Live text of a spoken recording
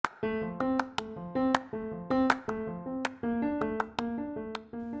I'm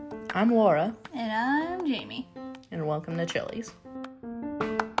Laura. And I'm Jamie. And welcome to Chili's.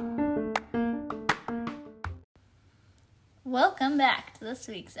 Welcome back to this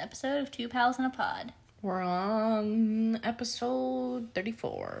week's episode of Two Pals in a Pod. We're on episode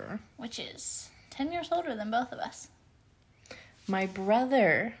 34. Which is 10 years older than both of us. My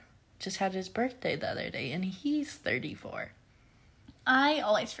brother just had his birthday the other day, and he's 34. I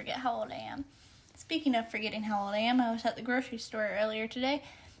always forget how old I am. Speaking of forgetting how old I am, I was at the grocery store earlier today,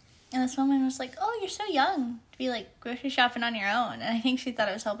 and this woman was like, "Oh, you're so young to be, like, grocery shopping on your own." And I think she thought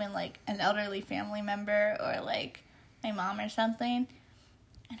I was helping, like, an elderly family member or, like, my mom or something.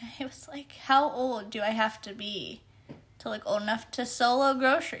 And I was like, how old do I have to be to, like, old enough to solo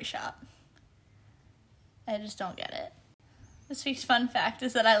grocery shop? I just don't get it. This week's fun fact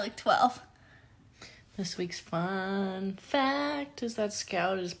is that I look 12. This week's fun fact is that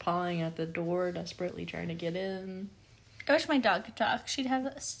Scout is pawing at the door, desperately trying to get in. I wish my dog could talk. She'd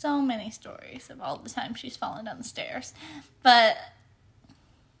have so many stories of all the time she's fallen down the stairs. But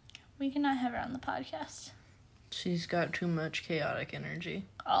we cannot have her on the podcast. She's got too much chaotic energy.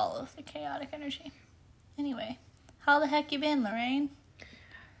 All of the chaotic energy. Anyway, how the heck you been, Lorraine?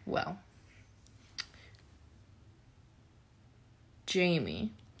 Well,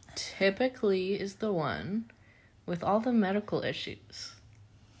 Jamie typically is the one with all the medical issues.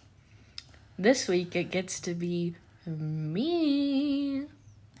 This week it gets to be me.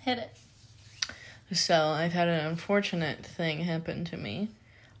 Hit it. So I've had an unfortunate thing happen to me.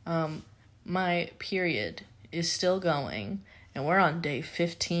 My period is still going, and we're on day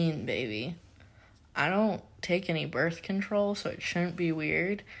 15, baby. I don't take any birth control, so it shouldn't be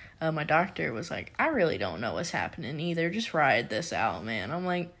weird. My doctor was like, I really don't know what's happening either. Just ride this out, man. I'm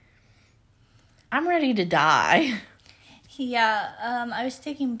like, I'm ready to die. Yeah, I was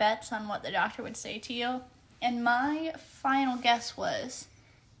taking bets on what the doctor would say to you, and my final guess was,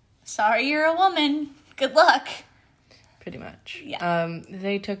 sorry you're a woman, good luck. Pretty much. Yeah.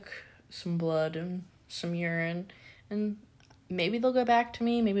 They took some blood and some urine, and maybe they'll go back to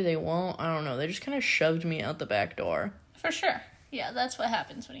me, maybe they won't, I don't know. They just kind of shoved me out the back door. For sure. Yeah, that's what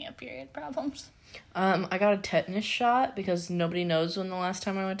happens when you have period problems. I got a tetanus shot because nobody knows when the last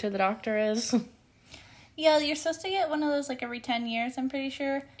time I went to the doctor is. Yeah, you're supposed to get one of those, like, every 10 years, I'm pretty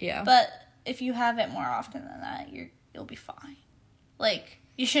sure. Yeah. But if you have it more often than that, you'll be fine. Like,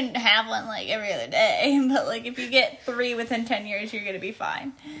 you shouldn't have one, like, every other day, but, like, if you get 3 within 10 years, you're gonna be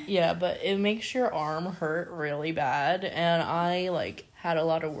fine. Yeah, but it makes your arm hurt really bad, and I, like, had a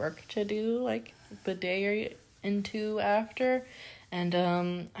lot of work to do, like, the day or 2 after, and,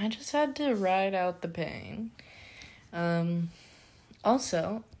 I just had to ride out the pain.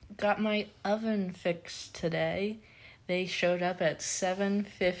 Also, got my oven fixed today. They showed up at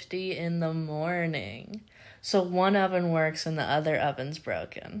 7:50 in the morning. So one oven works and the other oven's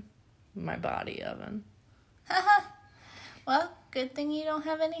broken. My body oven. Haha. Well, good thing you don't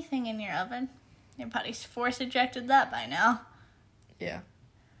have anything in your oven. Your body's force ejected that by now. Yeah.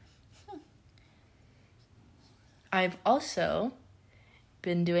 I've also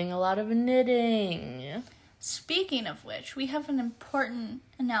been doing a lot of knitting. Speaking of which, we have an important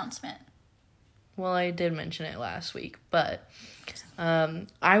announcement. Well, I did mention it last week, but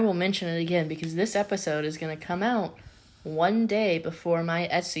I will mention it again because this episode is going to come out one day before my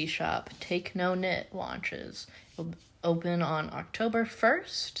Etsy shop, Take No Knit, launches. It'll open on October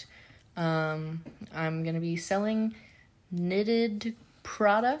 1st. I'm going to be selling knitted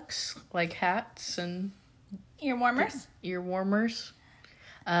products like hats and Ear warmers? ear warmers.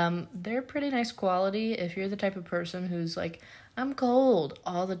 They're pretty nice quality. If you're the type of person who's like, I'm cold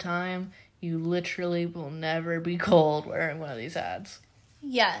all the time, you literally will never be cold wearing one of these hats.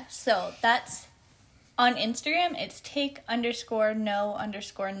 Yeah, so that's on Instagram. It's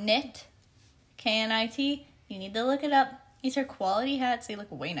take_no_knit. KNIT. You need to look it up. These are quality hats. They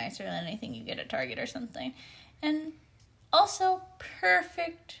look way nicer than anything you get at Target or something. And also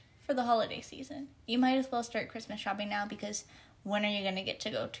perfect for the holiday season. You might as well start Christmas shopping now because when are you going to get to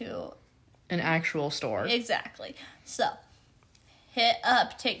go to an actual store? Exactly. So, hit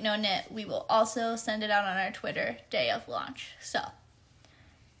up Take No Knit. We will also send it out on our Twitter day of launch. So,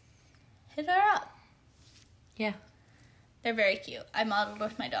 hit her up. Yeah. They're very cute. I modeled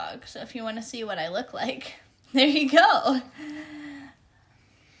with my dog, so if you want to see what I look like, there you go.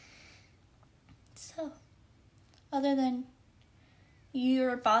 So, other than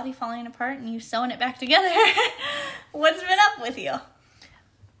your body falling apart and you sewing it back together, what's been up with you?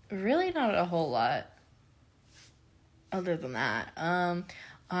 Really not a whole lot other than that.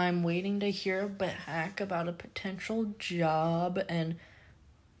 I'm waiting to hear back about a potential job, and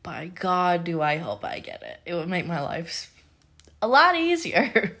by God, do I hope I get it. It would make my life a lot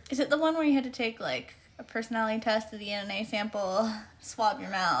easier. Is it the one where you had to take, like, a personality test, a DNA sample, swab your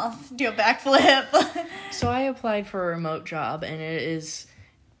mouth, do a backflip? So I applied for a remote job, and it is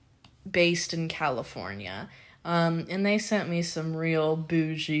based in California. And they sent me some real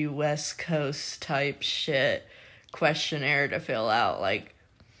bougie West Coast type shit questionnaire to fill out. Like,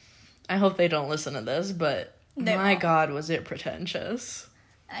 I hope they don't listen to this, but my God, was it pretentious.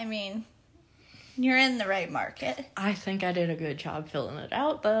 I mean, you're in the right market. I think I did a good job filling it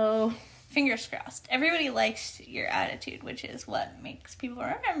out, though. Fingers crossed. Everybody likes your attitude, which is what makes people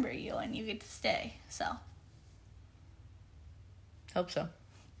remember you, and you get to stay. So, Hope so.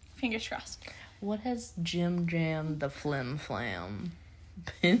 fingers crossed. What has Jim Jam the Flim Flam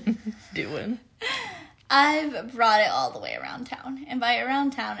been doing? I've brought it all the way around town. And by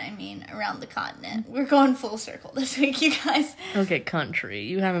around town, I mean around the continent. We're going full circle this week, you guys. Okay, country.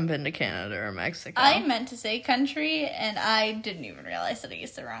 You haven't been to Canada or Mexico. I meant to say country, and I didn't even realize that I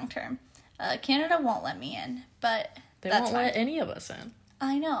used the wrong term. Canada won't let me in, but They that's won't fine. let any of us in.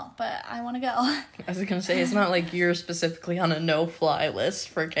 I know, but I want to go. I was gonna say, it's not like you're specifically on a no-fly list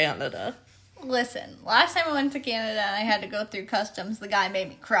for Canada. Listen, last time I went to Canada and I had to go through customs, the guy made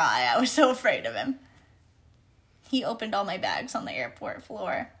me cry. I was so afraid of him. He opened all my bags on the airport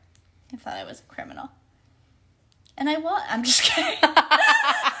floor. I thought I was a criminal. And I was. I'm just kidding.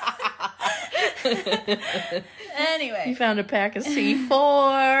 You Anyway. found a pack of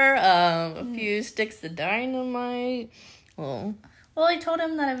C4, a few sticks of dynamite. Well, I told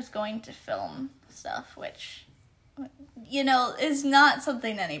him that I was going to film stuff, which, you know, is not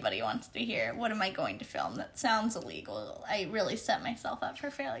something anybody wants to hear. What am I going to film? That sounds illegal. I really set myself up for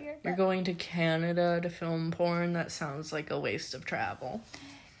failure. you're going to Canada to film porn? That sounds like a waste of travel.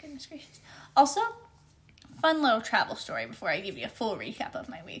 Goodness gracious. Also, fun little travel story before I give you a full recap of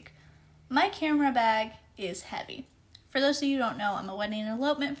my week. My camera bag is heavy. For those of you who don't know, I'm a wedding and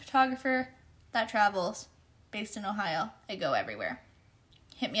elopement photographer that travels, based in Ohio. I go everywhere.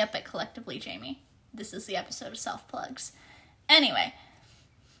 Hit me up at Collectively Jamie. This is the episode of self-plugs. Anyway,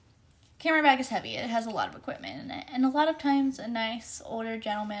 camera bag is heavy. It has a lot of equipment in it. And a lot of times a nice older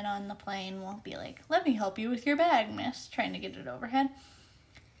gentleman on the plane will be like, "Let me help you with your bag, miss," trying to get it overhead.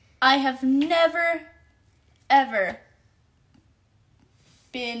 I have never, ever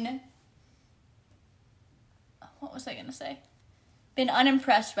been, what was I going to say? Been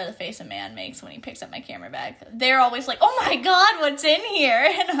unimpressed by the face a man makes when he picks up my camera bag. They're always like, "Oh my God, what's in here?"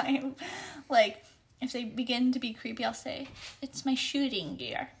 And I'm like, if they begin to be creepy, I'll say, "It's my shooting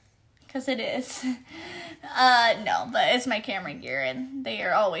gear." Because it is. No, but it's my camera gear, and they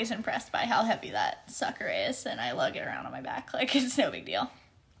are always impressed by how heavy that sucker is, and I lug it around on my back like it's no big deal.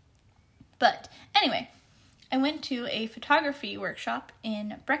 But anyway, I went to a photography workshop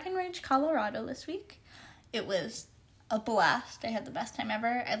in Breckenridge, Colorado this week. It was a blast. I had the best time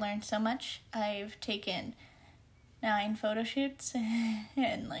ever. I learned so much. I've taken 9 photo shoots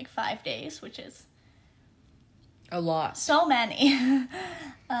in like 5 days, which is A lot. so many. And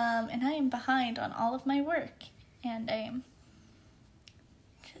I am behind on all of my work. And I am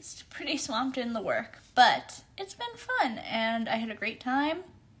just pretty swamped in the work. But it's been fun, and I had a great time.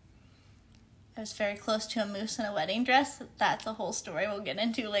 I was very close to a moose in a wedding dress. That's a whole story we'll get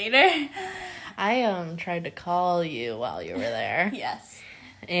into later. I tried to call you while you were there. Yes.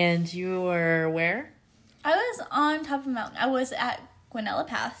 And you were where? I was on top of a mountain. I was at Guanella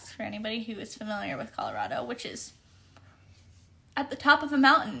Pass, for anybody who is familiar with Colorado, which is at the top of a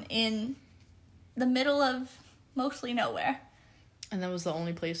mountain in the middle of mostly nowhere. And that was the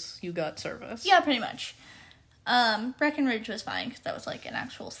only place you got service? Yeah, pretty much. Breckenridge was fine because that was like an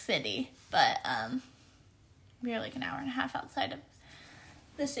actual city, but we were like an hour and a half outside of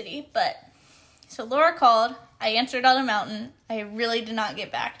the city. But so Laura called. I answered on a mountain. I really did not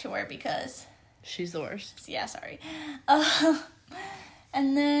get back to her because She's the worst. yeah, sorry.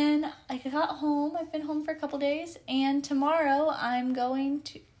 And then I got home. I've been home for a couple days, and tomorrow I'm going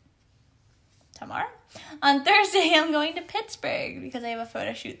to. On Thursday, I'm going to Pittsburgh because I have a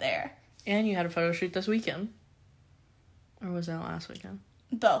photo shoot there. And you had a photo shoot this weekend. Or was that last weekend?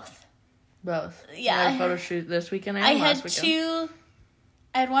 Both. Both. Yeah. You had a photo shoot this weekend and I last had weekend. 2.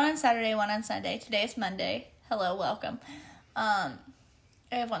 I had one on Saturday, one on Sunday. Today is Monday. Hello, welcome. I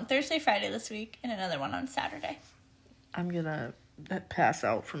have one Thursday, Friday this week, and another one on Saturday. I'm gonna pass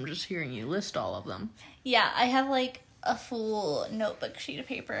out from just hearing you list all of them. Yeah, I have like a full notebook sheet of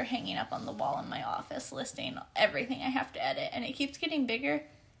paper hanging up on the wall in my office listing everything I have to edit, and it keeps getting bigger,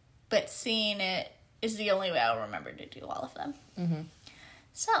 but seeing it is the only way I'll remember to do all of them. Mm-hmm.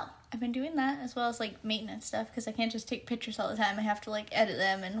 So, I've been doing that as well as, like, maintenance stuff because I can't just take pictures all the time. I have to, like, edit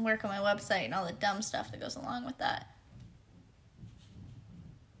them and work on my website and all the dumb stuff that goes along with that.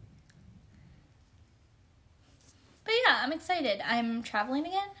 But yeah, I'm excited. I'm traveling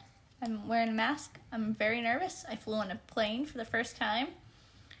again. I'm wearing a mask. I'm very nervous. I flew on a plane for the first time.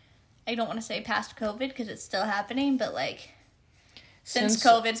 I don't want to say past COVID because it's still happening, but, like, since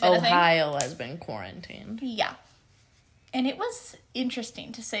COVID's been a thing. Ohio has been quarantined. Yeah. And it was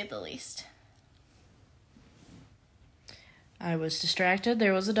interesting, to say the least. I was distracted.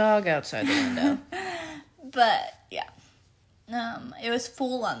 There was a dog outside the window. But, yeah. It was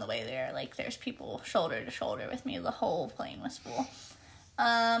full on the way there. Like, there's people shoulder to shoulder with me. The whole plane was full.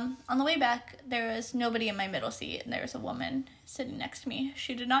 On the way back, there was nobody in my middle seat, and there was a woman sitting next to me.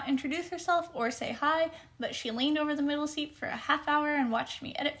 She did not introduce herself or say hi, but she leaned over the middle seat for a half hour and watched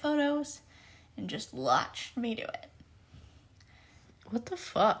me edit photos and just watched me do it. What the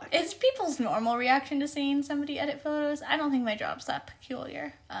fuck? It's people's normal reaction to seeing somebody edit photos. I don't think my job's that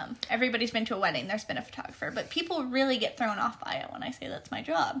peculiar. Everybody's been to a wedding. There's been a photographer. But people really get thrown off by it when I say that's my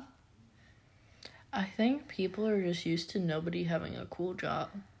job. I think people are just used to nobody having a cool job.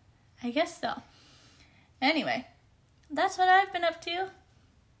 I guess so. Anyway, that's what I've been up to.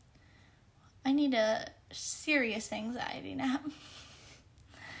 I need a serious anxiety nap.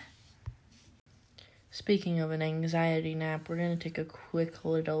 Speaking of an anxiety nap, we're going to take a quick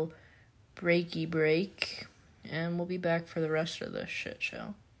little break, and we'll be back for the rest of this shit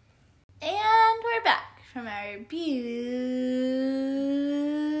show. And we're back from our beautiful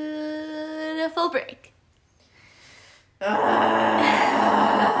break.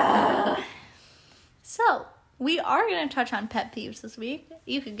 So, we are going to touch on pet peeves this week.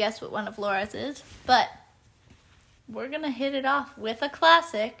 You could guess what one of Laura's is, but we're going to hit it off with a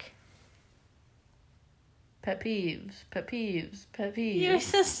classic. Pet peeves, pet peeves, pet peeves. You were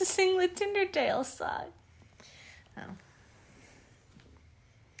supposed to sing the Tinder Tales song. Oh.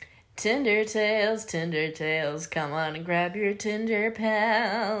 Tinder Tales, come on and grab your Tinder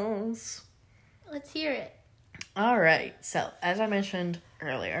pals. Let's hear it. Alright, so, as I mentioned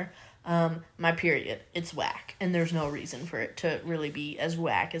earlier, my period, it's whack, and there's no reason for it to really be as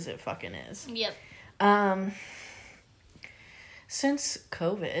whack as it fucking is. Yep. Since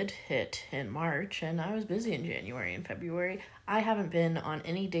COVID hit in March, and I was busy in January and February, I haven't been on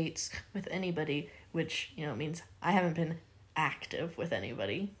any dates with anybody, which, means I haven't been active with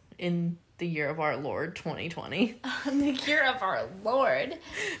anybody in the year of our Lord, 2020. The year of our Lord?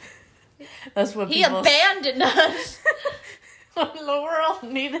 That's what He abandoned us. When Laurel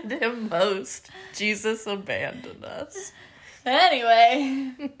needed him most, Jesus abandoned us.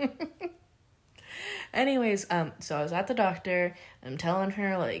 Anyway. Anyways, so I was at the doctor, I'm telling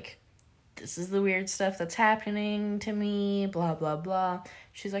her, like, this is the weird stuff that's happening to me, blah, blah, blah.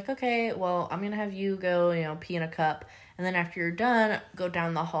 She's like, okay, well, I'm gonna have you go, pee in a cup, and then after you're done, go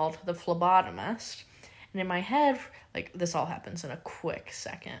down the hall to the phlebotomist. And in my head, like, this all happens in a quick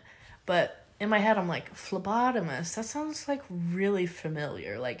second, but in my head, I'm like, phlebotomist, that sounds, like, really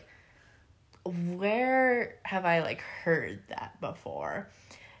familiar. Like, where have I, like, heard that before?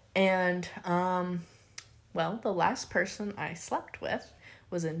 And, well, the last person I slept with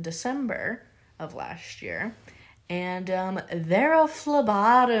was in December of last year, and they're a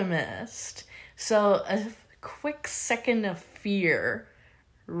phlebotomist. So a quick second of fear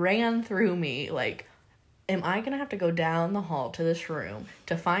ran through me, like, am I gonna have to go down the hall to this room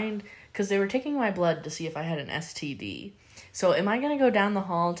to find, because they were taking my blood to see if I had an STD. So am I gonna go down the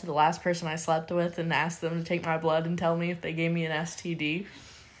hall to the last person I slept with and ask them to take my blood and tell me if they gave me an STD?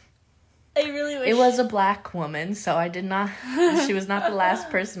 I really wish... It was a black woman, so I did not... She was not the last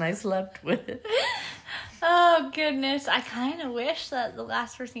person I slept with. Oh, goodness. I kind of wish that the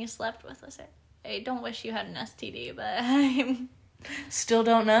last person you slept with was her. I don't wish you had an STD, but I'm... Still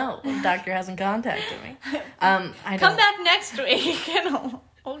don't know. The doctor hasn't contacted me. Come back next week and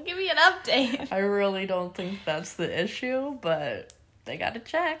we'll give you an update. I really don't think that's the issue, but they gotta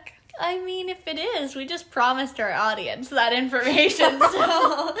check. I mean, if it is, we just promised our audience that information,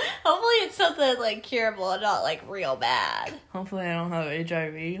 so hopefully it's something, like, curable and not, like, real bad. Hopefully I don't have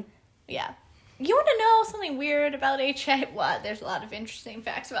HIV. Yeah. You want to know something weird about HIV? Well, there's a lot of interesting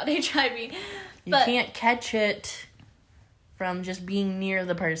facts about HIV. You can't catch it from just being near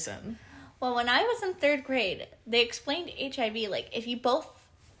the person. Well, when I was in 3rd grade, they explained HIV, like, if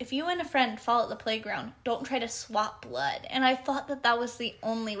you and a friend fall at the playground, don't try to swap blood. And I thought that was the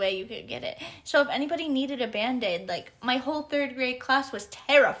only way you could get it. So if anybody needed a Band-Aid, like, my whole 3rd grade class was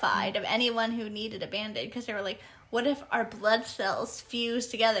terrified of anyone who needed a Band-Aid, because they were like, what if our blood cells fuse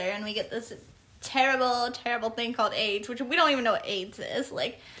together and we get this terrible, terrible thing called AIDS, which we don't even know what AIDS is.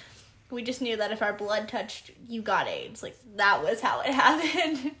 Like, We just knew that if our blood touched, you got AIDS. Like, that was how it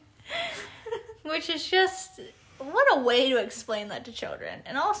happened. Which is just, what a way to explain that to children.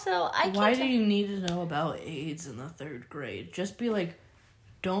 And also, Why do you need to know about AIDS in the 3rd grade? Just be like,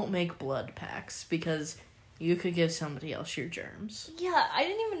 don't make blood packs, because you could give somebody else your germs. Yeah, I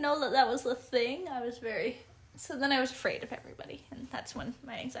didn't even know that was the thing. So then I was afraid of everybody. And that's when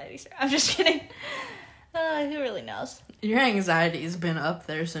my anxiety started. I'm just kidding. Who really knows? Your anxiety's been up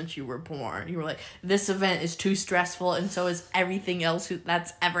there since you were born. You were like, this event is too stressful, and so is everything else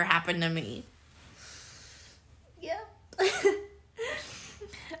that's ever happened to me. Yeah.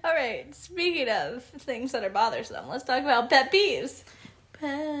 All right, speaking of things that are bothersome, let's talk about pet peeves.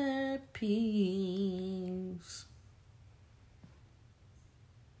 Pet peeves.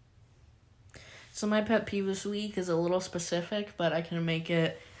 So my pet peeve this week is a little specific, but I can make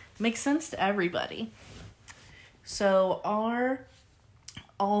it make sense to everybody. So our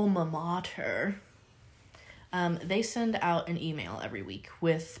alma mater, they send out an email every week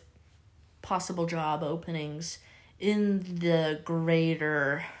with possible job openings in the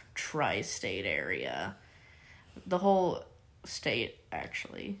greater tri-state area. The whole state,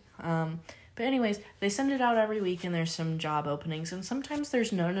 actually. But anyways, they send it out every week, and there's some job openings, and sometimes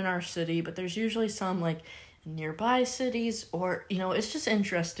there's none in our city, but there's usually some, like, nearby cities, or, it's just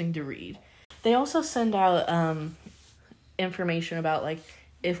interesting to read. They also send out, information about, like,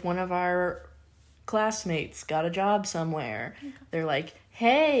 if one of our classmates got a job somewhere, they're like,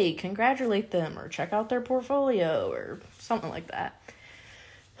 hey, congratulate them, or check out their portfolio, or something like that.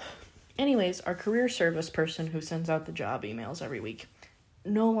 Anyways, our career service person who sends out the job emails every week,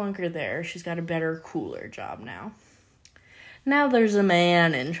 no longer there. She's got a better, cooler job now. Now there's a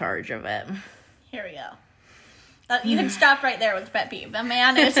man in charge of it. Here we go. You can stop right there with pet peeve. A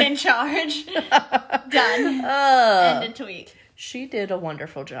man is in charge. Done. End of tweet. She did a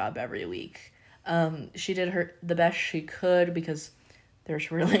wonderful job every week. She did the best she could, because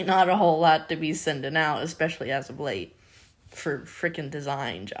there's really not a whole lot to be sending out, especially as of late, for freaking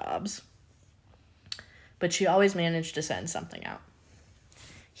design jobs. But she always managed to send something out.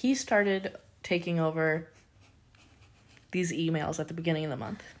 He started taking over these emails at the beginning of the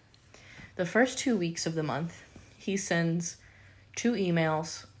month. The first 2 weeks of the month, he sends 2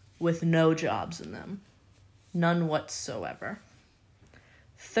 emails with no jobs in them. None whatsoever.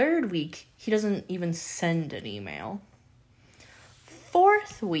 3rd week, he doesn't even send an email.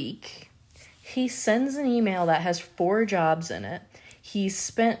 4th week, he sends an email that has 4 jobs in it. He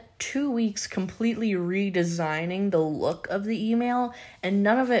spent 2 weeks completely redesigning the look of the email, and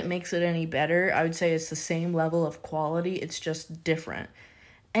none of it makes it any better. I would say it's the same level of quality, it's just different.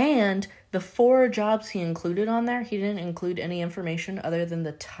 And the 4 jobs he included on there, he didn't include any information other than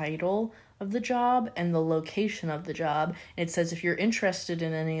the title of the job and the location of the job. It says, if you're interested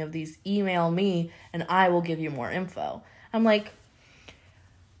in any of these, email me and I will give you more info. I'm like,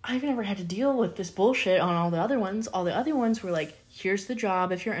 I've never had to deal with this bullshit on all the other ones. All the other ones were like, here's the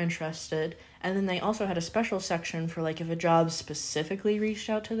job if you're interested. And then they also had a special section for, like, if a job specifically reached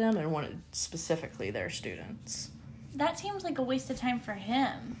out to them and wanted specifically their students. That seems like a waste of time for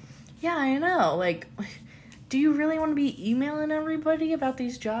him. Yeah, I know. Like, do you really want to be emailing everybody about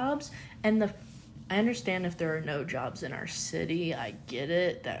these jobs? And I understand if there are no jobs in our city. I get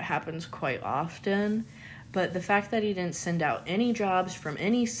it. That happens quite often. But the fact that he didn't send out any jobs from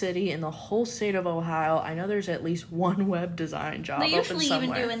any city in the whole state of Ohio, I know there's at least one web design job open somewhere. They usually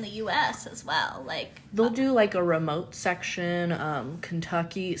even do in the U.S. as well. They'll do, like, a remote section,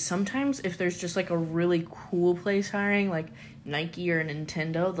 Kentucky. Sometimes if there's just, like, a really cool place hiring, like Nike or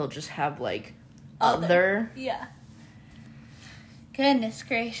Nintendo, they'll just have, like, other. Yeah. Goodness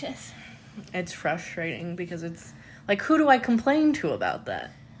gracious. It's frustrating because it's, like, who do I complain to about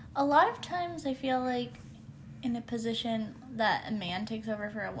that? A lot of times I feel like in a position that a man takes over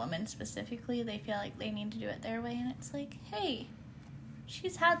for a woman specifically, they feel like they need to do it their way, and it's like, hey,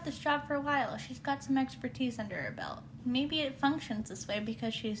 she's had this job for a while. She's got some expertise under her belt. Maybe it functions this way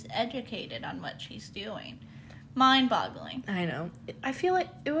because she's educated on what she's doing. Mind-boggling. I know. I feel like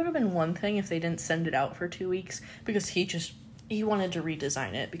it would have been one thing if they didn't send it out for 2 weeks because he wanted to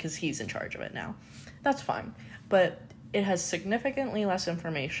redesign it because he's in charge of it now. That's fine. But it has significantly less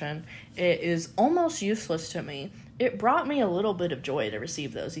information. It is almost useless to me. It brought me a little bit of joy to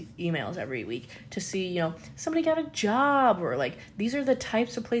receive those emails every week to see, somebody got a job, or, like, these are the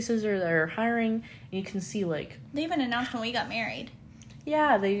types of places that are hiring. And you can see, like, they even announced when we got married.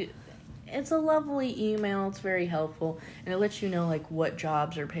 Yeah, it's a lovely email. It's very helpful. And it lets you know, like, what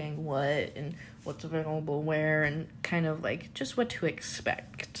jobs are paying what and what's available where and kind of, like, just what to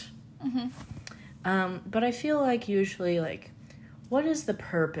expect. Mm-hmm. But I feel like usually, like, what is the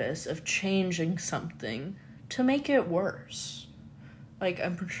purpose of changing something to make it worse? Like,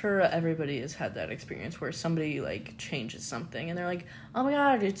 I'm sure everybody has had that experience where somebody, like, changes something and they're like, oh my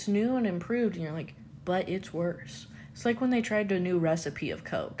god, it's new and improved. And you're like, but it's worse. It's like when they tried a new recipe of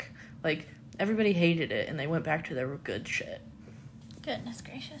Coke. Like, everybody hated it and they went back to their good shit. Goodness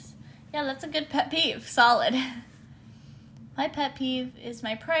gracious. Yeah, that's a good pet peeve. Solid. My pet peeve is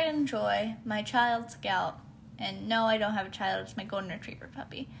my pride and joy, my child Scout. And no, I don't have a child. It's my golden retriever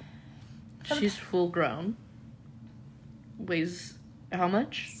puppy. She's full grown. Weighs how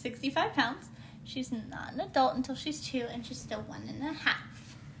much? 65 pounds. She's not an adult until she's 2, and she's still 1.5.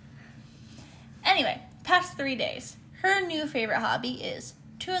 Anyway, past 3 days. Her new favorite hobby is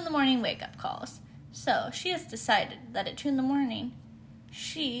 2 a.m. wake-up calls. So she has decided that at 2 a.m,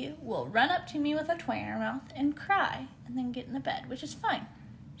 she will run up to me with a toy in her mouth and cry, and then get in the bed, which is fine.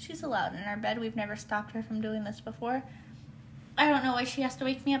 She's allowed in our bed. We've never stopped her from doing this before. I don't know why she has to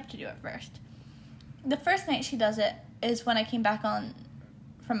wake me up to do it first. The first night she does it is when I came back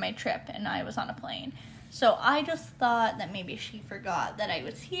from my trip and I was on a plane. So I just thought that maybe she forgot that I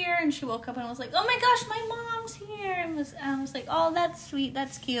was here, and she woke up and was like, oh my gosh, my mom's here. And I was like, oh, that's sweet,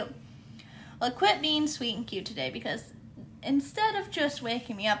 that's cute. Well, quit being sweet and cute today, because instead of just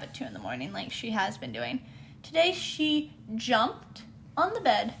waking me up at 2 a.m. like she has been doing, today she jumped on the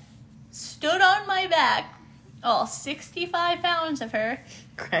bed, stood on my back, all 65 pounds of her.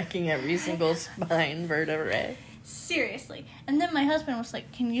 Cracking every single spine vertebrae. Seriously. And then my husband was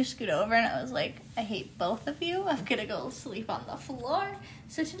like, can you scoot over? And I was like, I hate both of you. I'm gonna go sleep on the floor.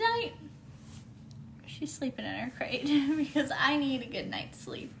 So tonight, she's sleeping in her crate because I need a good night's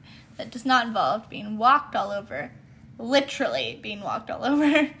sleep that does not involve being walked all over. Literally being walked all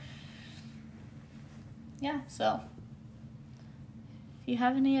over. Yeah, so if you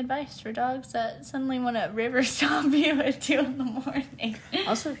have any advice for dogs that suddenly want to river stomp you at 2 a.m.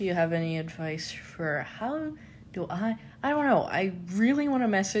 Also, if you have any advice for how do I don't know, I really want to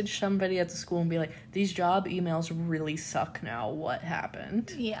message somebody at the school and be like, these job emails really suck now. What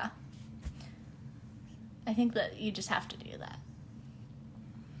happened? Yeah. I think that you just have to do that.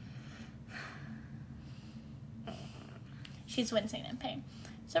 She's wincing in pain.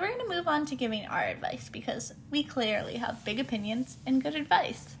 So we're going to move on to giving our advice, because we clearly have big opinions and good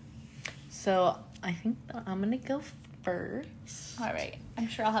advice. So I think that I'm going to go first. All right. I'm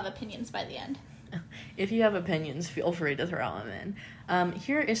sure I'll have opinions by the end. If you have opinions, feel free to throw them in.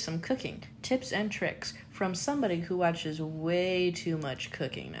 Here is some cooking tips and tricks from somebody who watches way too much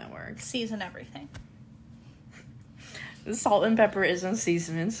Cooking Network. Season everything. Salt and pepper isn't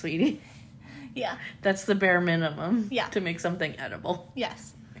seasoning, sweetie. Yeah. That's the bare minimum. Yeah. To make something edible.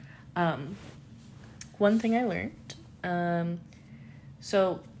 Yes. One thing I learned.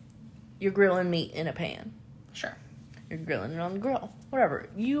 So you're grilling meat in a pan. Sure. You're grilling it on the grill. Whatever.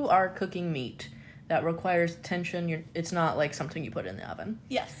 You are cooking meat that requires attention. It's not like something you put in the oven.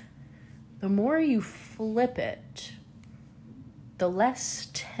 Yes. The more you flip it, the less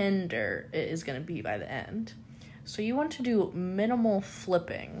tender it is going to be by the end. So you want to do minimal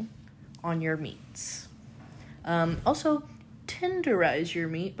flipping on your meats. Also, tenderize your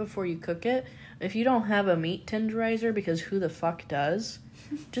meat before you cook it. If you don't have a meat tenderizer, because who the fuck does,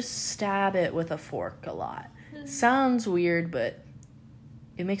 just stab it with a fork a lot. Sounds weird, but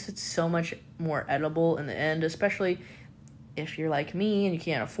it makes it so much more edible in the end, especially if you're like me and you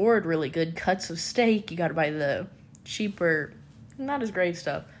can't afford really good cuts of steak. You gotta buy the cheaper, not as great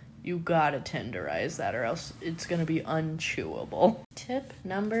stuff. You gotta tenderize that, or else it's gonna be unchewable. Tip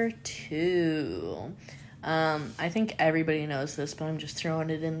number 2. I think everybody knows this, but I'm just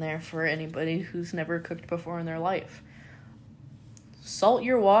throwing it in there for anybody who's never cooked before in their life. Salt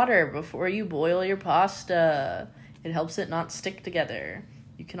your water before you boil your pasta. It helps it not stick together.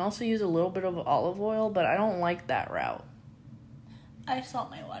 You can also use a little bit of olive oil, but I don't like that route. I salt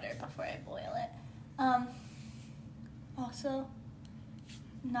my water before I boil it. Also,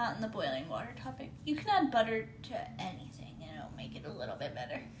 not in the boiling water topic, you can add butter to anything and it'll make it a little bit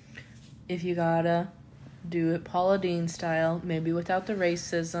better. If you gotta, do it Paula Deen style, maybe without the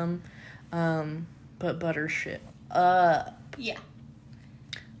racism, but butter shit up. Yeah.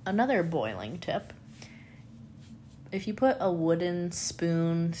 Another boiling tip. If you put a wooden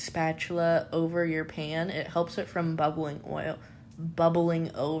spoon, spatula over your pan, it helps it from bubbling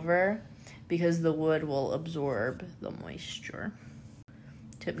over, because the wood will absorb the moisture.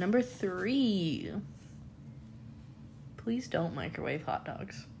 Tip number 3. Please don't microwave hot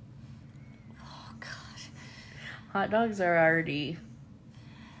dogs. Oh, God. Hot dogs are already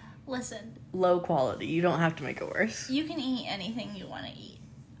Listen. low quality. You don't have to make it worse. You can eat anything you want to eat.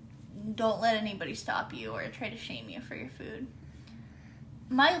 Don't let anybody stop you or try to shame you for your food.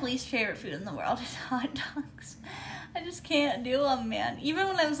 My least favorite food in the world is hot dogs. I just can't do them, man. Even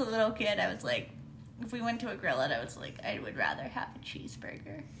when I was a little kid, I was like, if we went to a grill-out, I was like, I would rather have a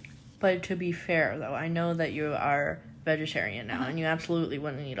cheeseburger. But to be fair, though, I know that you are vegetarian now, and you absolutely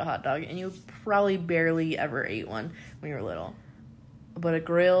wouldn't eat a hot dog, and you probably barely ever ate one when you were little. But a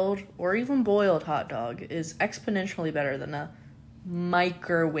grilled or even boiled hot dog is exponentially better than a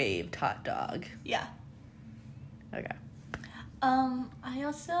microwaved hot dog. Yeah. Okay. I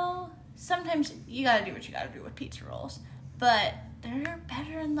also, sometimes you gotta do what you gotta do with pizza rolls, but they're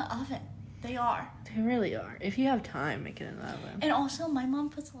better in the oven. They are. They really are. If you have time, make it in the oven. And also, my mom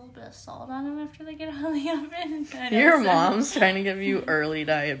puts a little bit of salt on them after they get out of the oven. Your mom's trying to give you early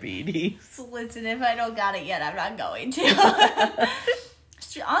diabetes. So listen, if I don't got it yet, I'm not going to.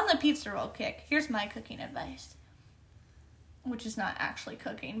 So on the pizza roll kick, here's my cooking advice. Which is not actually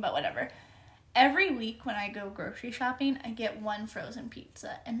cooking, but whatever. Every week when I go grocery shopping, I get one frozen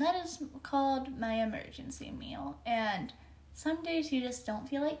pizza. And that is called my emergency meal. And some days you just don't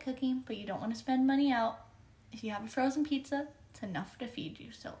feel like cooking, but you don't want to spend money out. If you have a frozen pizza, it's enough to feed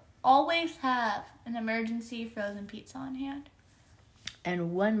you. So always have an emergency frozen pizza on hand.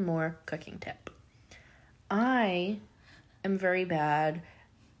 And one more cooking tip. I am very bad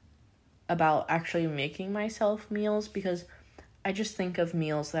about actually making myself meals because I just think of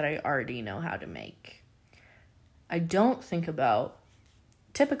meals that I already know how to make. I don't think about,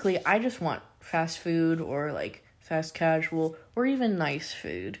 typically I just want fast food or like fast casual or even nice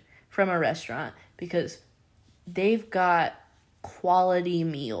food from a restaurant because they've got quality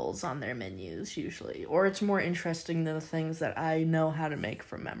meals on their menus usually, or it's more interesting than the things that I know how to make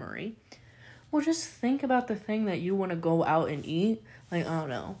from memory. Well, just think about the thing that you want to go out and eat. Like, I don't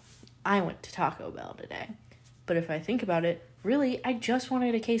know, I went to Taco Bell today. But if I think about it, really, I just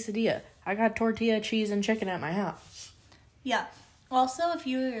wanted a quesadilla. I got tortilla, cheese, and chicken at my house. Yeah. Also, if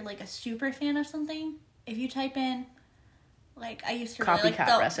you're like a super fan of something, if you type in, like, I used to really like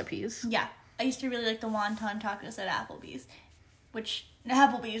Copycat recipes. Yeah. I used to really like the wonton tacos at Applebee's, which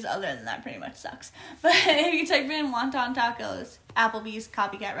Applebee's, other than that, pretty much sucks. But if you type in wonton tacos, Applebee's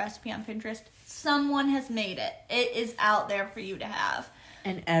copycat recipe on Pinterest, someone has made it. It is out there for you to have.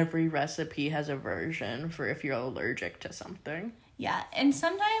 And every recipe has a version for if you're allergic to something. Yeah, and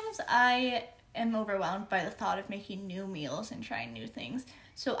sometimes I am overwhelmed by the thought of making new meals and trying new things.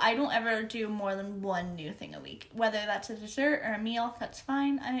 So I don't ever do more than one new thing a week. Whether that's a dessert or a meal, that's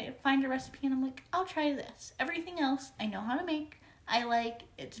fine. I find a recipe and I'm like, I'll try this. Everything else I know how to make. I like,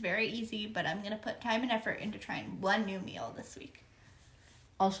 it's very easy, but I'm going to put time and effort into trying one new meal this week.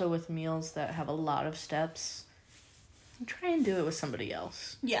 Also with meals that have a lot of steps, try and do it with somebody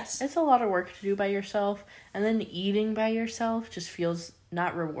else. Yes. It's a lot of work to do by yourself, and then eating by yourself just feels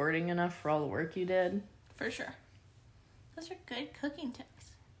not rewarding enough for all the work you did. For sure. Those are good cooking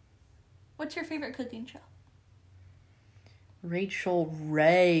tips. What's your favorite cooking show? Rachel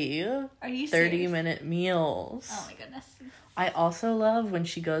Ray. Are you serious? 30-minute meals. Oh my goodness. I also love when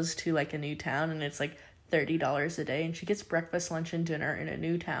she goes to like a new town and it's like $30 a day and she gets breakfast, lunch, and dinner in a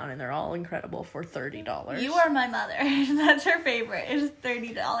new town and they're all incredible for $30. You are my mother. That's her favorite. It's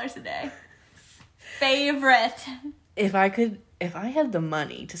 $30 a day. Favorite. If I had the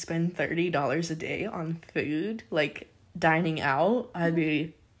money to spend $30 a day on food, like dining out,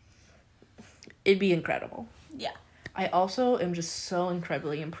 it'd be incredible. Yeah. I also am just so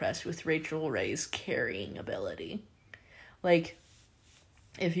incredibly impressed with Rachel Ray's carrying ability. Like,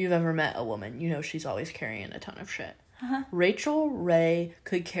 if you've ever met a woman, you know she's always carrying a ton of shit. Uh-huh. Rachel Ray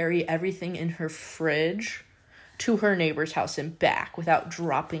could carry everything in her fridge to her neighbor's house and back without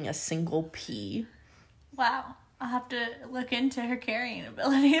dropping a single pea. Wow. I'll have to look into her carrying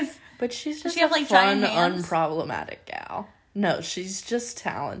abilities. But she's just Does she have, a like, fun, giant hands? unproblematic gal. No, she's just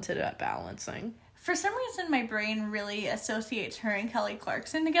talented at balancing. For some reason, my brain really associates her and Kelly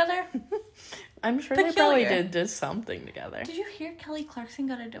Clarkson together. I'm sure Peculiar. they probably did something together. Did you hear Kelly Clarkson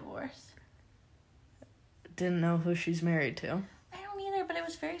got a divorce? Didn't know who she's married to. I don't either, but it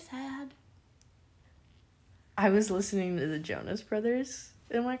was very sad. I was listening to the Jonas Brothers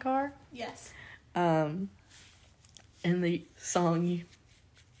in my car. Yes. And the song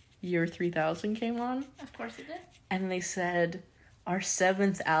Year 3000 came on. Of course it did. And they said, our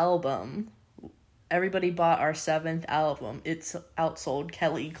 7th album, everybody bought our 7th album. It's outsold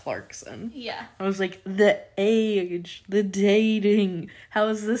Kelly Clarkson. Yeah. I was like, the age, the dating. How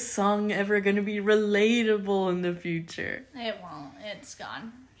is this song ever going to be relatable in the future? It won't. It's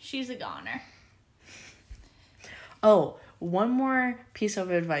gone. She's a goner. Oh, one more piece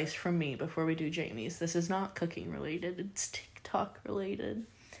of advice from me before we do Jamie's. This is not cooking related. It's TikTok related.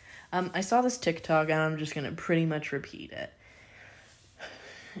 I saw this TikTok and I'm just going to pretty much repeat it.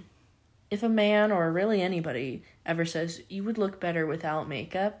 if a man or really anybody ever says, you would look better without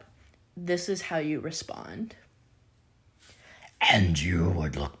makeup, this is how you respond. And you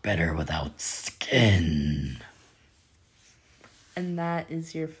would look better without skin. And that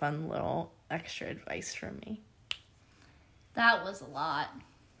is your fun little extra advice from me. That was a lot.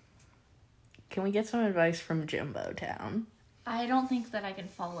 Can we get some advice from Jimbo Town? I don't think that I can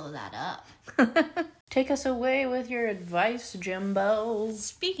follow that up. Take us away with your advice, Jimbo.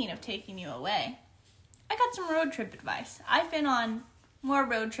 Speaking of taking you away, I got some road trip advice. I've been on more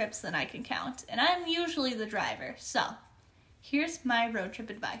road trips than I can count, and I'm usually the driver. So, here's my road trip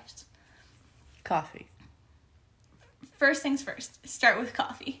advice. Coffee. First things first, start with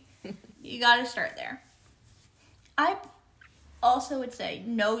coffee. You gotta start there. I also would say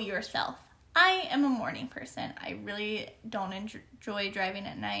know yourself. I am a morning person. I really don't enjoy driving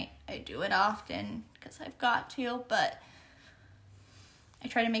at night. I do it often because I've got to, but I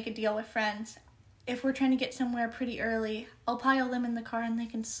try to make a deal with friends. If we're trying to get somewhere pretty early, I'll pile them in the car and they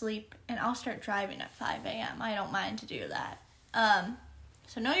can sleep, and I'll start driving at 5 a.m. I don't mind to do that.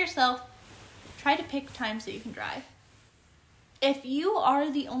 So know yourself. Try to pick times that you can drive. If you are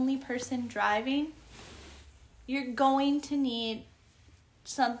the only person driving, you're going to need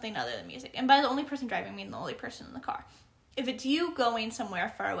something other than music. And by the only person driving, I mean the only person in the car. If it's you going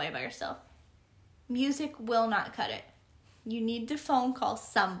somewhere far away by yourself, music will not cut it. You need to phone call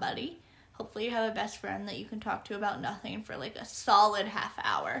somebody. Hopefully you have a best friend that you can talk to about nothing for like a solid half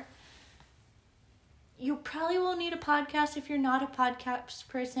hour. You probably will need a podcast if you're not a podcast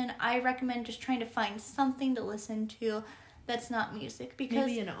person. I recommend just trying to find something to listen to that's not music, because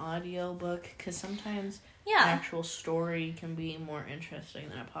maybe an audio book, because sometimes an actual story can be more interesting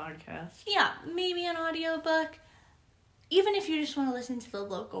than a podcast. Yeah, maybe an audiobook. Even if you just want to listen to the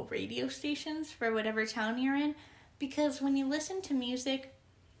local radio stations for whatever town you're in, because when you listen to music,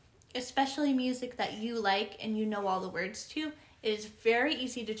 especially music that you like and you know all the words to, it is very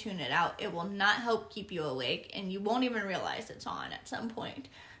easy to tune it out. It will not help keep you awake, and you won't even realize it's on at some point.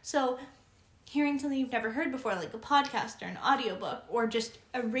 So hearing something you've never heard before, like a podcast or an audiobook, or just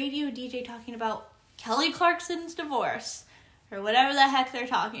a radio DJ talking about Kelly Clarkson's divorce, or whatever the heck they're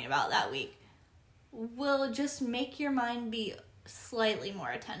talking about that week, will just make your mind be slightly more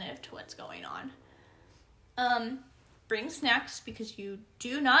attentive to what's going on. Bring snacks, because you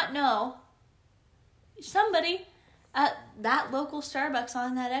do not know, somebody at that local Starbucks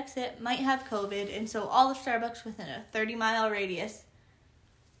on that exit might have COVID, and so all the Starbucks within a 30-mile radius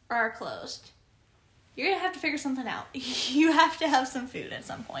are closed. You're going to have to figure something out. You have to have some food at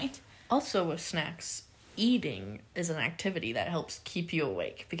some point. Also with snacks, eating is an activity that helps keep you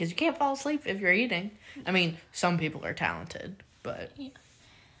awake, because you can't fall asleep if you're eating. I mean, some people are talented, but... Yeah.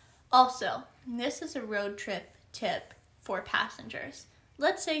 Also, this is a road trip tip for passengers.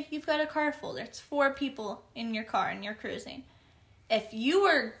 Let's say you've got a car full. There's 4 people in your car and you're cruising. If you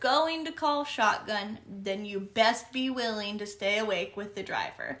are going to call shotgun, then you best be willing to stay awake with the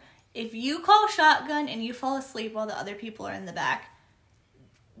driver. If you call shotgun and you fall asleep while the other people are in the back,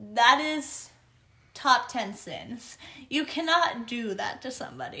 that is top 10 sins. You cannot do that to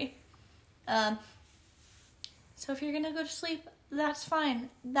somebody. So if you're going to go to sleep, that's fine.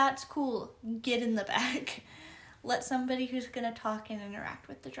 That's cool. Get in the back. Let somebody who's going to talk and interact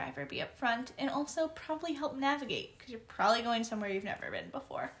with the driver be up front, and also probably help navigate, because you're probably going somewhere you've never been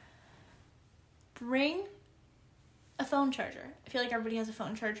before. Bring a phone charger. I feel like everybody has a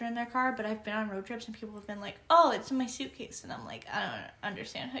phone charger in their car, but I've been on road trips and people have been like, oh, it's in my suitcase. And I'm like, I don't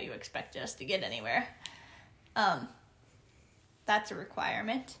understand how you expected us to get anywhere. That's a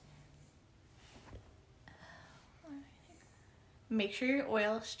requirement. Make sure your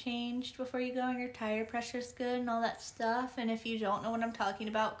oil's changed before you go and your tire pressure's good and all that stuff. And if you don't know what I'm talking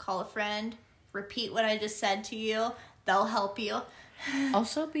about, call a friend. Repeat what I just said to you. They'll help you.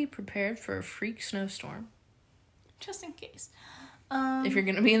 Also be prepared for a freak snowstorm. Just in case. If you're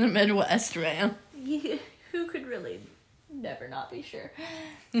going to be in the Midwest, man. Yeah, who could really never not be sure?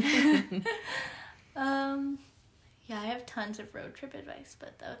 Yeah, I have tons of road trip advice,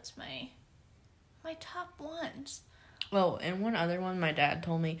 but that's my top ones. Well, and one other one my dad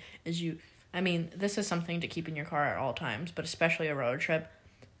told me is this is something to keep in your car at all times, but especially a road trip.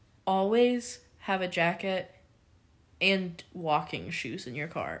 Always have a jacket and walking shoes in your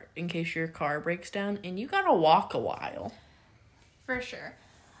car in case your car breaks down and you gotta walk a while. For sure.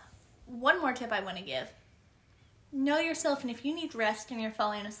 One more tip I want to give. Know yourself, and if you need rest and you're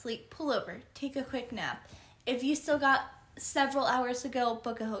falling asleep, pull over. Take a quick nap. If you still got several hours to go,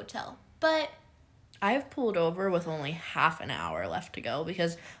 book a hotel. But I've pulled over with only half an hour left to go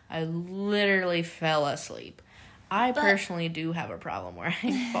because I literally fell asleep. I personally do have a problem where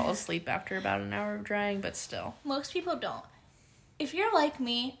I fall asleep after about an hour of driving, but still. Most people don't. If you're like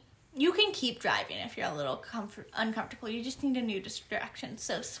me, you can keep driving if you're a little uncomfortable. You just need a new distraction.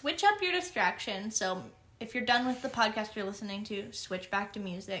 So switch up your distraction. So if you're done with the podcast you're listening to, switch back to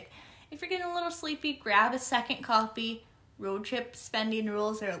music. If you're getting a little sleepy, grab a second coffee. Road trip spending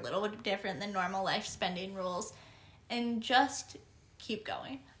rules are a little bit different than normal life spending rules. And just keep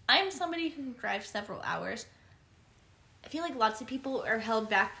going. I'm somebody who drives several hours. I feel like lots of people are held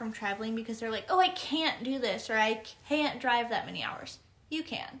back from traveling because they're like, oh, I can't do this, or I can't drive that many hours. You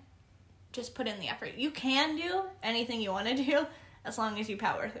can. Just put in the effort. You can do anything you want to do as long as you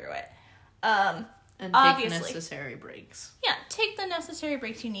power through it. And take necessary breaks. Yeah, take the necessary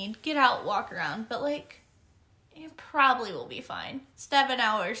breaks you need. Get out, walk around. But, like, you probably will be fine. 7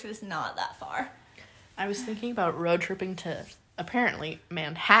 hours is not that far. I was thinking about road tripping to, apparently,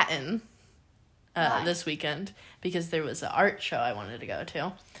 Manhattan this weekend because there was an art show I wanted to go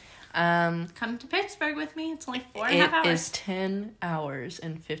to. Come to Pittsburgh with me. It's only 4.5 hours. It is 10 hours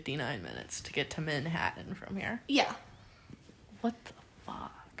and 59 minutes to get to Manhattan from here. Yeah. What the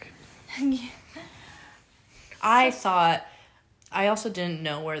fuck? Yeah. I also didn't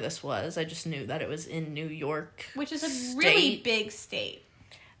know where this was. I just knew that it was in New York. Which is a really big state.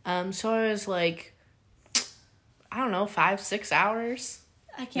 So I was like, I don't know, 5-6 hours?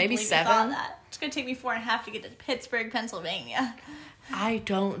 I can't maybe believe 7? you thought that. It's going to take me 4.5 to get to Pittsburgh, Pennsylvania. I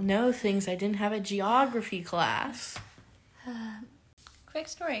don't know things. I didn't have a geography class. Quick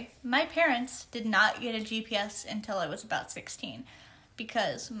story. My parents did not get a GPS until I was about 16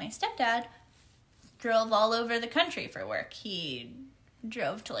 because my stepdad drove all over the country for work. He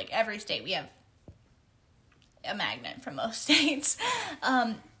drove to, like, every state. We have a magnet from most states.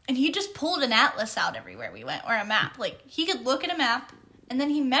 And he just pulled an atlas out everywhere we went, or a map. Like, he could look at a map, and then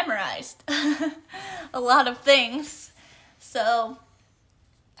he memorized a lot of things. So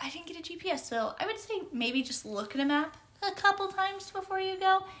I didn't get a GPS. So I would say maybe just look at a map a couple times before you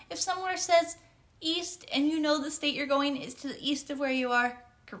go. If somewhere says east and you know the state you're going is to the east of where you are,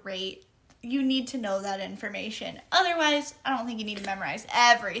 great. You need to know that information. Otherwise, I don't think you need to memorize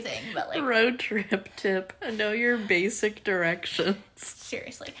everything. But, like, road trip tip. Know your basic directions.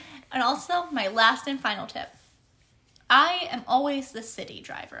 Seriously. And also, my last and final tip. I am always the city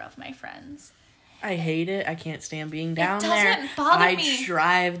driver of my friends. I hate it. I can't stand being down there. It doesn't bother me. I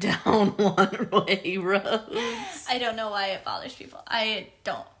drive down one-way roads. I don't know why it bothers people. I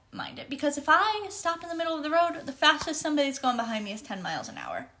don't mind it. Because if I stop in the middle of the road, the fastest somebody's going behind me is 10 miles an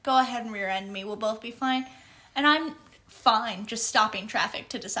hour. Go ahead and rear end me. We'll both be fine. And I'm fine just stopping traffic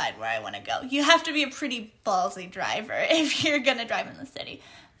to decide where I want to go. You have to be a pretty ballsy driver if you're going to drive in the city.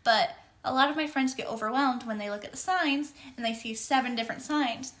 But a lot of my friends get overwhelmed when they look at the signs and they see 7 different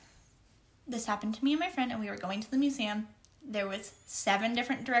signs. This happened to me and my friend, and we were going to the museum. There was 7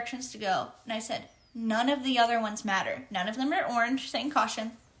 different directions to go. And I said, none of the other ones matter. None of them are orange, saying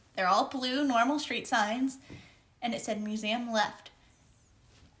caution. They're all blue, normal street signs. And it said museum left.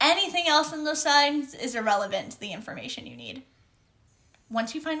 Anything else in those signs is irrelevant to the information you need.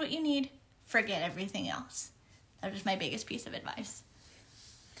 Once you find what you need, forget everything else. That was my biggest piece of advice.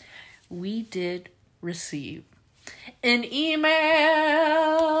 We did receive an email.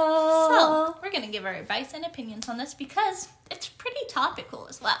 So, we're going to give our advice and opinions on this because it's pretty topical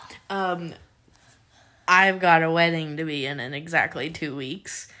as well. I've got a wedding to be in exactly 2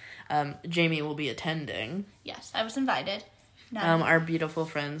 weeks. Jamie will be attending. Yes, I was invited. Our beautiful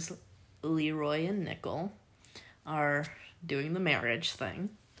friends Leroy and Nicole are doing the marriage thing.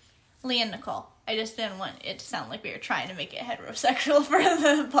 Lee and Nicole. I just didn't want it to sound like we were trying to make it heterosexual for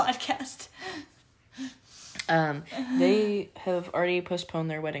the podcast. They have already postponed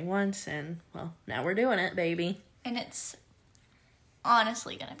their wedding once, and, well, now we're doing it, baby. And it's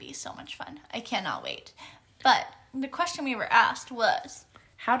honestly going to be so much fun. I cannot wait. But the question we were asked was,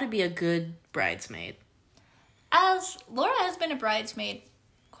 how to be a good bridesmaid. As Laura has been a bridesmaid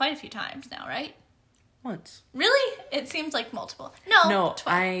quite a few times now, right? Once. Really? It seems like multiple. No, 12.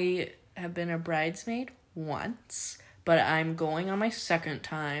 I have been a bridesmaid once, but I'm going on my second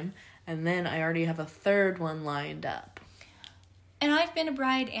time, and then I already have a third one lined up. And I've been a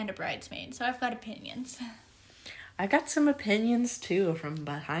bride and a bridesmaid, so I've got opinions. I got some opinions, too, from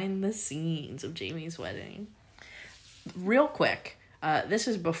behind the scenes of Jamie's wedding. Real quick, this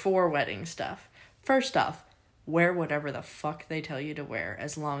is before wedding stuff. First off, wear whatever the fuck they tell you to wear,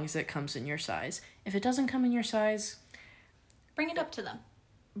 as long as it comes in your size. If it doesn't come in your size, bring it up to them.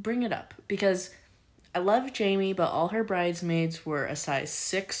 Bring it up, because I love Jamie, but all her bridesmaids were a size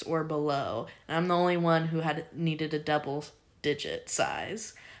 6 or below, and I'm the only one who needed a double-digit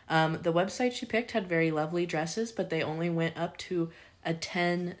size. The website she picked had very lovely dresses, but they only went up to a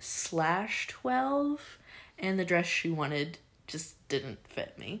 10/12, and the dress she wanted just didn't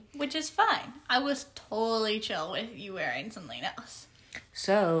fit me. Which is fine. I was totally chill with you wearing something else.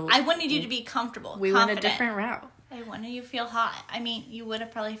 So I wanted you to be comfortable, we confident. went a different route. I wanted you to feel hot. I mean, you would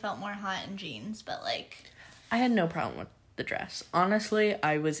have probably felt more hot in jeans, but like... I had no problem with the dress. Honestly,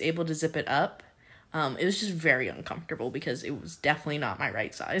 I was able to zip it up. It was just very uncomfortable because it was definitely not my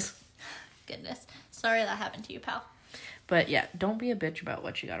right size. Goodness. Sorry that happened to you, pal. But yeah, don't be a bitch about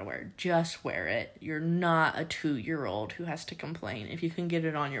what you gotta wear. Just wear it. You're not a 2-year-old who has to complain. If you can get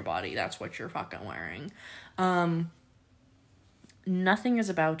it on your body, that's what you're fucking wearing. Nothing is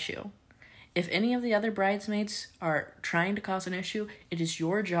about you. If any of the other bridesmaids are trying to cause an issue, it is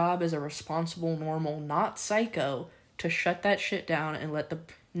your job as a responsible, normal, not psycho, to shut that shit down and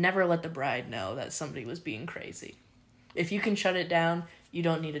never let the bride know that somebody was being crazy. If you can shut it down, you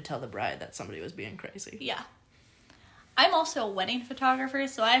don't need to tell the bride that somebody was being crazy. Yeah. I'm also a wedding photographer,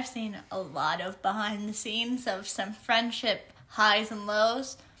 so I've seen a lot of behind the scenes of some friendship highs and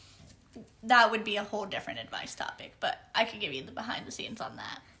lows. That would be a whole different advice topic, but I could give you the behind the scenes on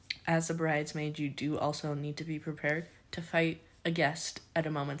that. As a bridesmaid, you do also need to be prepared to fight a guest at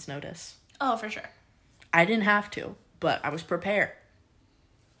a moment's notice. Oh, for sure. I didn't have to, but I was prepared.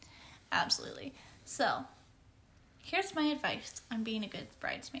 Absolutely. So, here's my advice on being a good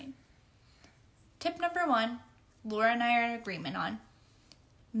bridesmaid. Tip number 1, Laura and I are in agreement on.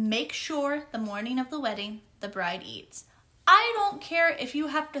 Make sure the morning of the wedding, the bride eats. I don't care if you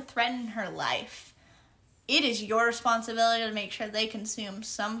have to threaten her life. It is your responsibility to make sure they consume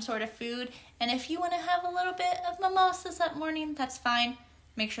some sort of food. And if you want to have a little bit of mimosas that morning, that's fine.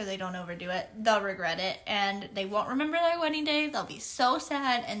 Make sure they don't overdo it. They'll regret it. And they won't remember their wedding day. They'll be so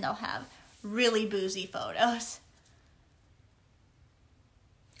sad. And they'll have really boozy photos.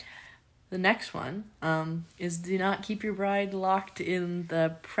 The next one is do not keep your bride locked in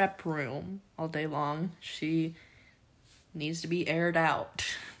the prep room all day long. She needs to be aired out.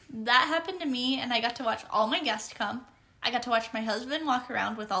 That happened to me, and I got to watch all my guests come. I got to watch my husband walk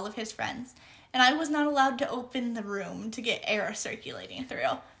around with all of his friends, and I was not allowed to open the room to get air circulating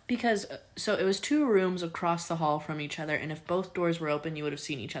through. Because, so it was 2 rooms across the hall from each other, and if both doors were open, you would have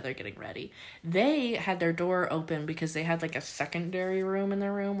seen each other getting ready. They had their door open because they had, like, a secondary room in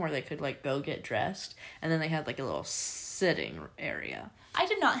their room where they could, like, go get dressed, and then they had, like, a little sitting area. I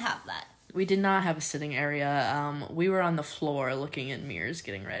did not have that. We did not have a sitting area. We were on the floor looking in mirrors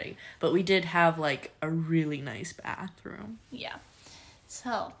getting ready. But we did have, like, a really nice bathroom. Yeah.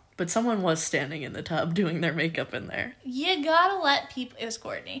 So. But someone was standing in the tub doing their makeup in there. You gotta let people... It was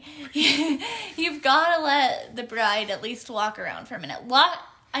Courtney. You've gotta let the bride at least walk around for a minute.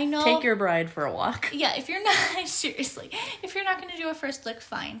 I know... Take your bride for a walk. Yeah, if you're not... Seriously. If you're not gonna do a first look,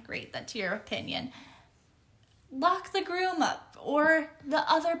 fine. Great, that's your opinion. Lock the groom up. Or the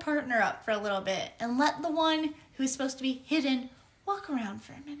other partner up for a little bit. And let the one who's supposed to be hidden walk around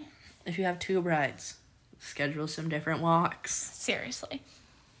for a minute. If you have 2 brides, schedule some different walks. Seriously.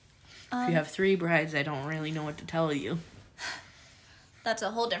 If you have 3 brides, I don't really know what to tell you. That's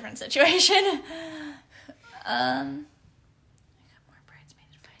a whole different situation. I got more bridesmaid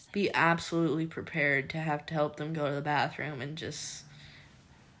advice. Be absolutely prepared to have to help them go to the bathroom and just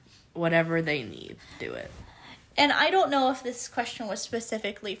whatever they need, do it. And I don't know if this question was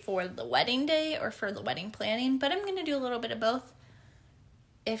specifically for the wedding day or for the wedding planning, but I'm going to do a little bit of both.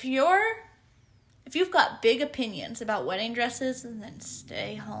 If you've got big opinions about wedding dresses, then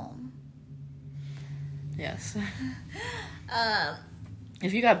stay home. Yes.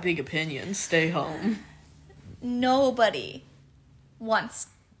 If you got big opinions, stay home. Nobody wants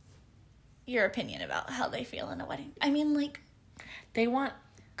your opinion about how they feel in a wedding. I mean, like... They want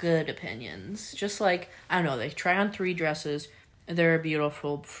good opinions. Just like, I don't know, they try on 3 dresses, they're a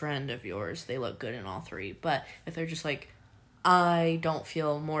beautiful friend of yours, they look good in all 3. But if they're just like, I don't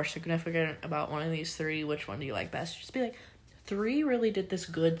feel more significant about one of these 3, which one do you like best? Just be like, 3 really did this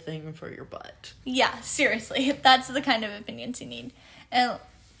good thing for your butt. Yeah, seriously. That's the kind of opinions you need. And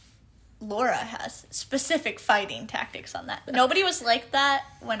Laura has specific fighting tactics on that. Nobody was like that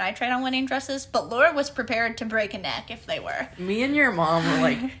when I tried on wedding dresses, but Laura was prepared to break a neck if they were. Me and your mom were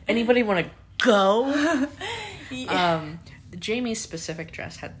like, anybody want to go? Yeah. Jamie's specific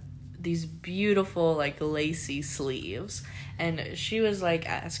dress had these beautiful, like, lacy sleeves, and she was, like,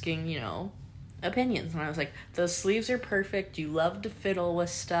 asking, you know, opinions, and I was like, those sleeves are perfect, you love to fiddle with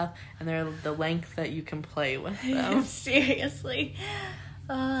stuff, and they're the length that you can play with them. Seriously.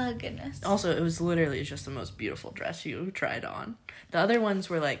 Oh, goodness. Also, it was literally just the most beautiful dress you tried on. The other ones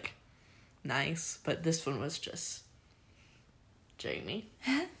were, like, nice, but this one was just Jamie.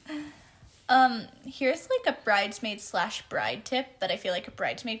 Here's like a bridesmaid/bride tip, but I feel like a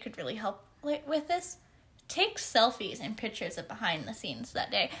bridesmaid could really help with this. Take selfies and pictures of behind the scenes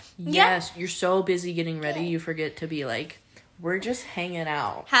that day. Yes, you're so busy getting ready, you forget to be like, we're just hanging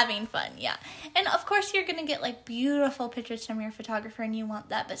out. Having fun, yeah. And of course you're gonna get like beautiful pictures from your photographer and you want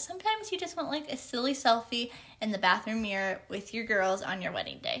that, but sometimes you just want like a silly selfie in the bathroom mirror with your girls on your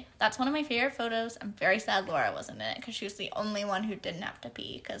wedding day. That's one of my favorite photos. I'm very sad Laura wasn't in it because she was the only one who didn't have to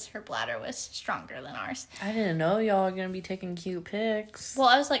pee because her bladder was stronger than ours. I didn't know y'all were gonna be taking cute pics. Well,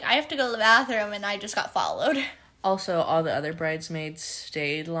 I was like, I have to go to the bathroom and I just got followed. Also, all the other bridesmaids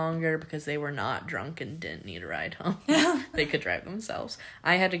stayed longer because they were not drunk and didn't need a ride home. They could drive themselves.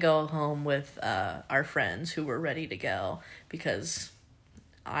 I had to go home with our friends who were ready to go because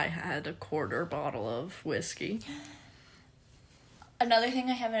I had a quarter bottle of whiskey. Another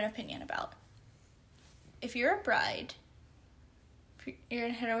thing I have an opinion about. If you're a bride, if you're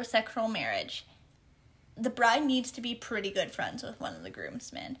in a heterosexual marriage, the bride needs to be pretty good friends with one of the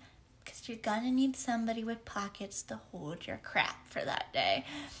groomsmen. Because you're gonna need somebody with pockets to hold your crap for that day.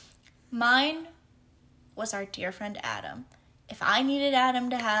 Mine was our dear friend Adam. If I needed Adam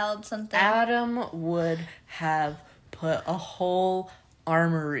to hold something... Adam would have put a whole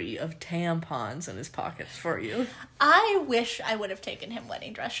armory of tampons in his pockets for you. I wish I would have taken him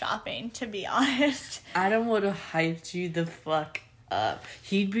wedding dress shopping, to be honest. Adam would have hyped you the fuck up.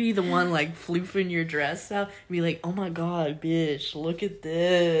 He'd be the one like floofing your dress out and be like, oh my god, bitch, look at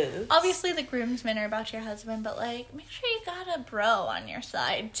this. Obviously the groomsmen are about your husband, but like make sure you got a bro on your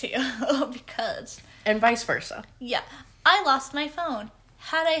side too. Because and vice versa. yeah, I lost my phone.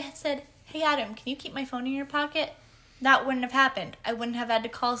 Had I said, hey Adam, can you keep my phone in your pocket? That wouldn't have happened. I wouldn't have had to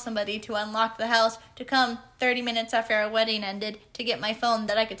call somebody to unlock the house to come 30 minutes after our wedding ended to get my phone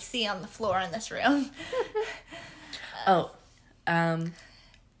that I could see on the floor in this room.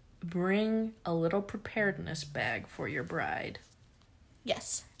 Bring a little preparedness bag for your bride.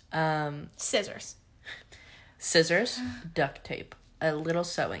 Yes. Scissors, duct tape, a little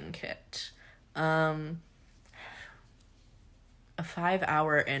sewing kit, a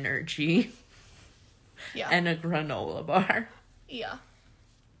 5-hour energy, yeah, and a granola bar. yeah,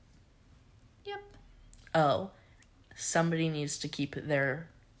 yep. Oh, somebody needs to keep their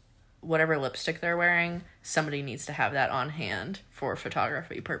whatever lipstick they're wearing, somebody needs to have that on hand for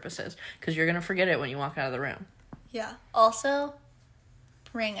photography purposes because you're going to forget it when you walk out of the room. Yeah. Also,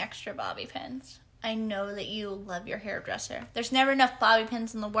 bring extra bobby pins. I know that you love your hairdresser. There's never enough bobby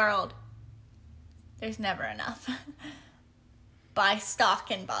pins in the world. There's never enough. Buy stock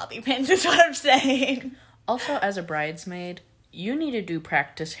in bobby pins is what I'm saying. Also, as a bridesmaid, you need to do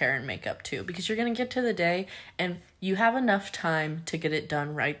practice hair and makeup too because you're going to get to the day and you have enough time to get it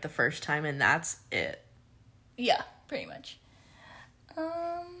done right the first time and that's it. Yeah, pretty much.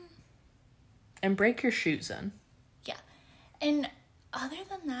 And break your shoes in. Yeah. And other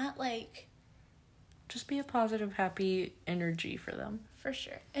than that, like... just be a positive, happy energy for them. For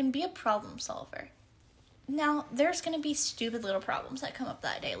sure. And be a problem solver. Now, there's going to be stupid little problems that come up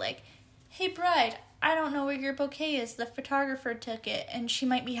that day. Like, hey, bride, I don't know where your bouquet is. The photographer took it, and she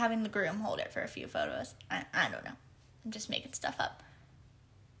might be having the groom hold it for a few photos. I don't know. I'm just making stuff up.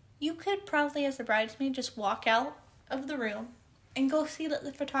 You could probably, as a bridesmaid, just walk out of the room and go see that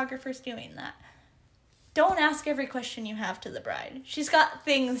the photographer's doing that. Don't ask every question you have to the bride. She's got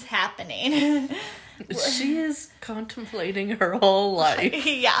things happening. She is contemplating her whole life.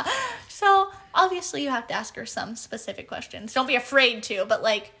 Yeah. So, obviously, you have to ask her some specific questions. Don't be afraid to, but,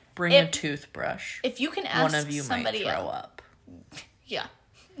 like... bring a toothbrush. If you can ask one of you somebody might throw up. Yeah.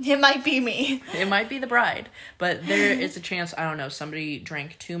 It might be me. It might be the bride. But there is a chance, I don't know, somebody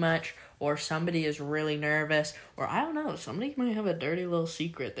drank too much, or somebody is really nervous, or I don't know, somebody might have a dirty little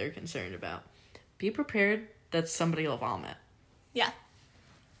secret they're concerned about. Be prepared that somebody will vomit. Yeah.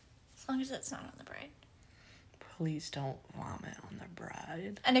 As long as it's not on the bride. Please don't vomit on the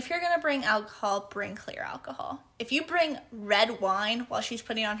bride. And if you're going to bring alcohol, bring clear alcohol. If you bring red wine while she's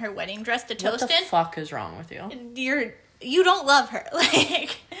putting on her wedding dress to toast What the fuck is wrong with you? You don't love her.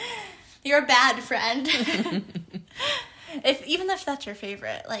 Like, you're a bad friend. Even if that's your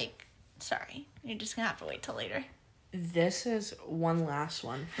favorite, like, sorry. You're just going to have to wait till later. This is one last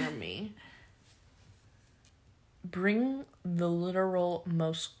one for me. Bring the literal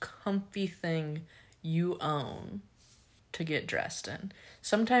most comfy thing you own to get dressed in.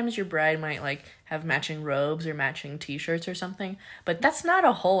 Sometimes your bride might like have matching robes or matching t-shirts or something, but that's not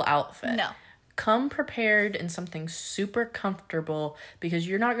a whole outfit. No. Come prepared in something super comfortable because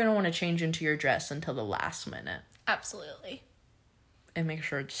you're not going to want to change into your dress until the last minute. Absolutely. And make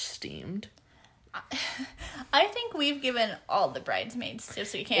sure it's steamed. I think we've given all the bridesmaids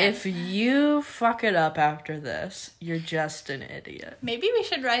tips we can. If you fuck it up after this, you're just an idiot. Maybe we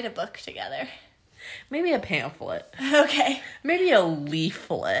should write a book together. Maybe a pamphlet. Okay. Maybe a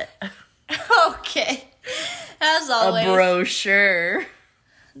leaflet. Okay. As always. A brochure.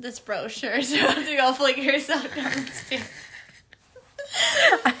 This brochure. So to go flick yourself down the stairs.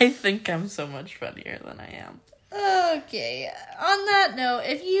 I think I'm so much funnier than I am. Okay. On that note,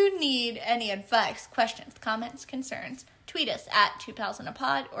 if you need any advice, questions, comments, concerns, tweet us at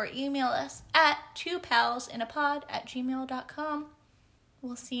 2palsinapod or email us at 2palsinapod@gmail.com.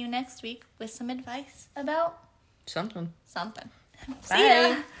 We'll see you next week with some advice about Something. something. Bye. See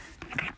ya!